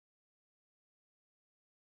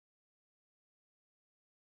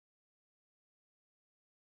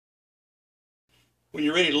When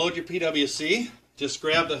you're ready to load your PWC, just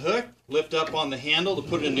grab the hook, lift up on the handle to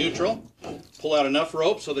put it in neutral, pull out enough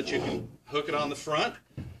rope so that you can hook it on the front,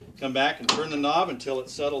 come back and turn the knob until it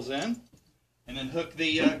settles in, and then hook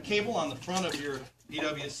the cable on the front of your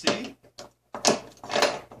PWC,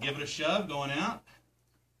 give it a shove going out,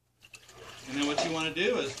 and then what you want to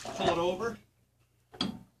do is pull it over,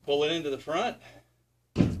 pull it into the front,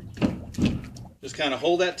 just kind of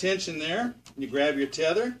hold that tension there, you grab your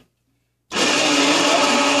tether,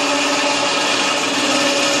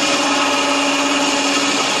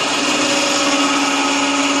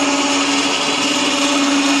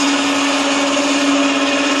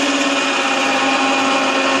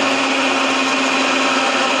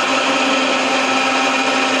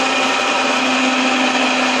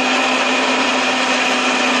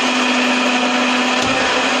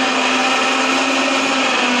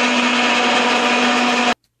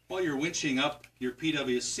 winching up your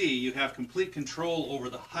PWC, you have complete control over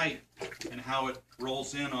the height and how it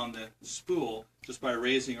rolls in on the spool just by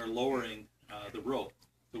raising or lowering the rope.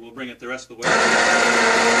 So we'll bring it the rest of the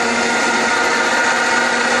way.